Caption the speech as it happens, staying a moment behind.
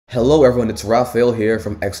Hello everyone, it's Rafael here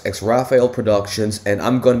from xxRafael Productions, and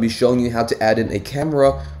I'm going to be showing you how to add in a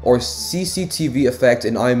camera or CCTV effect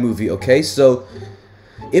in iMovie, okay? So,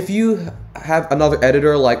 if you have another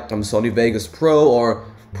editor like Sony Vegas Pro or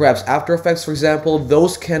perhaps After Effects, for example,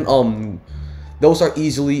 those are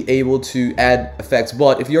easily able to add effects.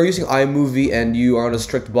 But if you're using iMovie and you are on a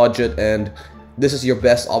strict budget and this is your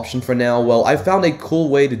best option for now, well, I found a cool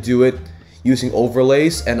way to do it using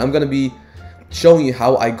overlays, and I'm going to be showing you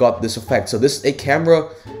how I got this effect. So this is a camera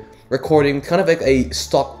recording, kind of like a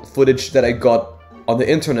stock footage that I got on the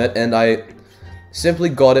internet, and I simply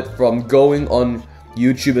got it from going on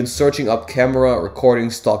YouTube and searching up camera recording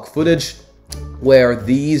stock footage, where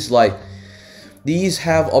these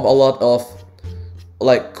have a lot of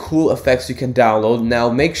cool effects you can download. Now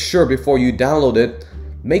make sure before you download it,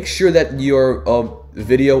 make sure that your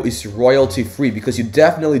video is royalty free, because you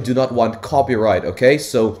definitely do not want copyright, okay?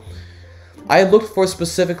 So I looked for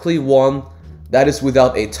specifically one that is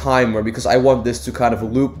without a timer, because I want this to kind of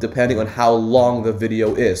loop depending on how long the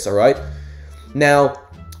video is, alright? Now,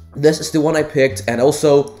 this is the one I picked, and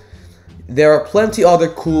also there are plenty other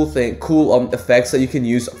cool effects that you can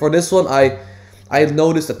use. For this one, I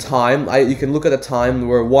noticed the time. You can look at the time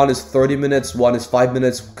where one is 30 minutes, one is 5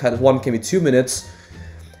 minutes, one can be 2 minutes.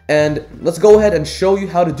 And let's go ahead and show you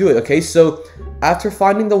how to do it, okay? So, after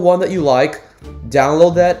finding the one that you like,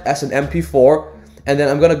 download that as an MP4, and then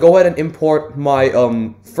I'm gonna go ahead and import my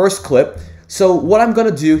first clip. So what I'm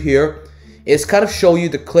gonna do here is kind of show you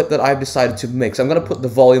the clip that I've decided to make. So I'm gonna put the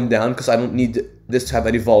volume down because I don't need this to have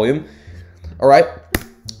any volume. Alright,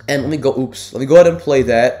 and let me go ahead and play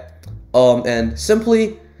that. And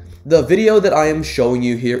simply, the video that I am showing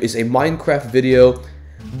you here is a Minecraft video,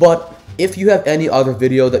 but if you have any other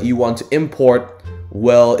video that you want to import,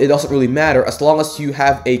 well, it doesn't really matter. As long as you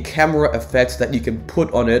have a camera effect that you can put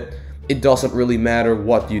on it, it doesn't really matter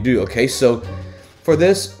what you do, okay? So, for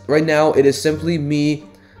this, right now, it is simply me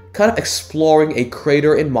kind of exploring a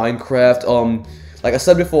crater in Minecraft. Like I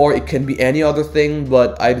said before, it can be any other thing,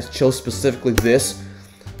 but I just chose specifically this.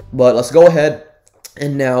 But let's go ahead,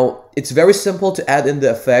 and now, it's very simple to add in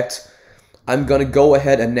the effect. I'm gonna go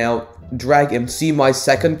ahead and now drag and see my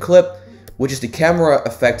second clip, which is the camera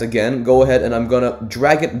effect again. Go ahead and I'm gonna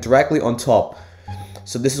drag it directly on top.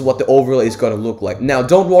 So this is what the overlay is gonna look like. Now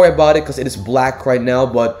don't worry about it because it is black right now,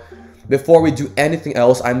 but before we do anything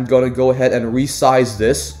else, I'm gonna go ahead and resize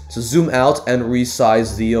this. So zoom out and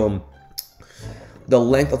resize the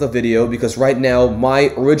length of the video, because right now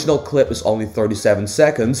my original clip is only 37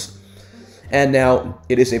 seconds. And now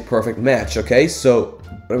it is a perfect match, okay? So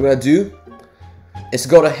what I'm gonna do is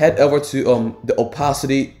go to head over to the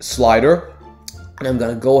opacity slider, and I'm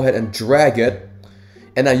gonna go ahead and drag it.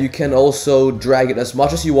 And now you can also drag it as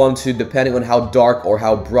much as you want to, depending on how dark or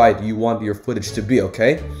how bright you want your footage to be,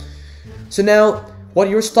 okay? So now what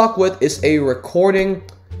you're stuck with is a recording.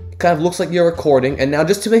 It kind of looks like you're recording, and now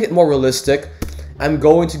just to make it more realistic, I'm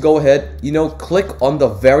going to go ahead, click on the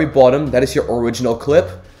very bottom. That is your original clip.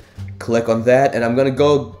 Click on that, and I'm gonna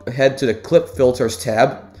go ahead to the clip filters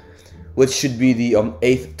tab, which should be the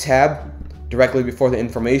 8th tab directly before the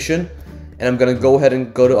information, and I'm gonna go ahead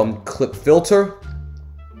and go to clip filter,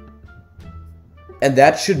 and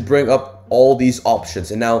that should bring up all these options.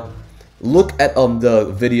 And now look at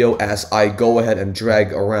the video as I go ahead and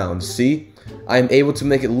drag around. See, I'm able to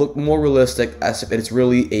make it look more realistic, as if it's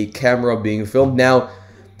really a camera being filmed. Now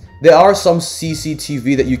there are some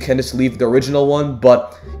CCTV that you can just leave the original one,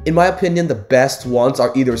 but in my opinion the best ones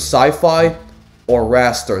are either sci-fi or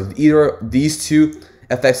raster. Either these two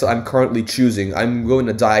effects that I'm currently choosing. I'm going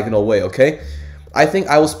a diagonal way, okay? I think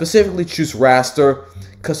I will specifically choose raster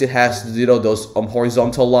because it has, those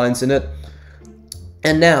horizontal lines in it.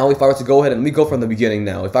 And now, if I were to go ahead and let me go from the beginning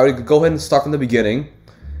now. If I were to go ahead and start from the beginning,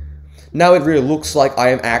 now it really looks like I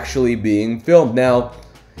am actually being filmed. Now,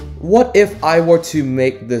 what if I were to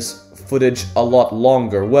make this footage a lot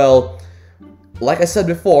longer? Well, like I said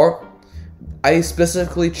before, I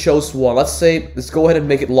specifically chose one. Let's go ahead and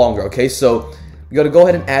make it longer, okay? So, you gotta go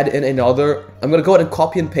ahead and add in another. I'm gonna go ahead and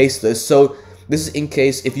copy and paste this. So, this is in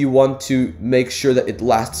case if you want to make sure that it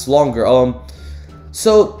lasts longer.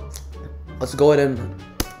 So, let's go ahead and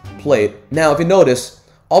play it. Now, if you notice,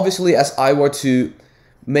 obviously, as I were to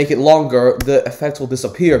make it longer, the effect will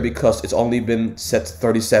disappear because it's only been set to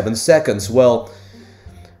 37 seconds. Well,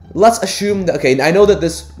 let's assume that, okay, I know that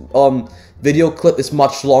this video clip is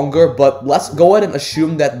much longer, but let's go ahead and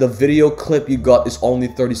assume that the video clip you got is only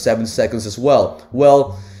 37 seconds as well.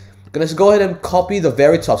 Well, I'm gonna go ahead and copy the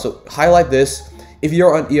very top. So highlight this. If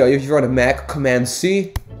you're on a Mac, Command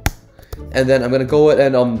C, and then I'm gonna go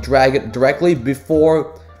ahead and drag it directly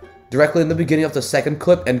before directly in the beginning of the second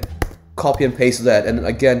clip and copy and paste that, and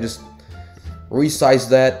again just resize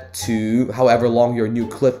that to however long your new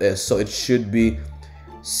clip is. So it should be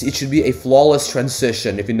a flawless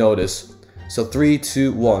transition if you notice. So 3,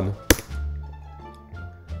 2, 1.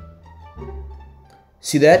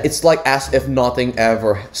 See that? It's like as if nothing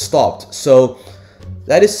ever stopped. So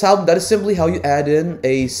that is simply how you add in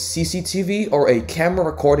a CCTV or a camera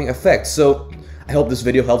recording effect. So I hope this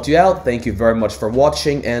video helped you out. Thank you very much for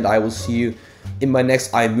watching, and I will see you in my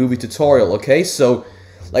next iMovie tutorial, okay? So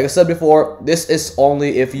like I said before, this is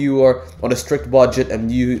only if you are on a strict budget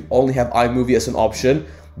and you only have iMovie as an option.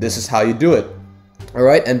 This is how you do it.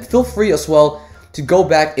 Alright, and feel free as well to go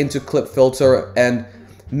back into Clip Filter and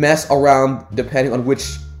mess around depending on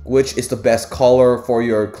which is the best color for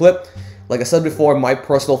your clip. Like I said before, my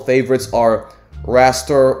personal favorites are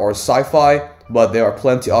raster or sci-fi, but there are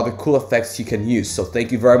plenty other cool effects you can use. So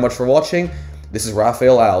thank you very much for watching. This is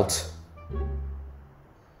Raphael out.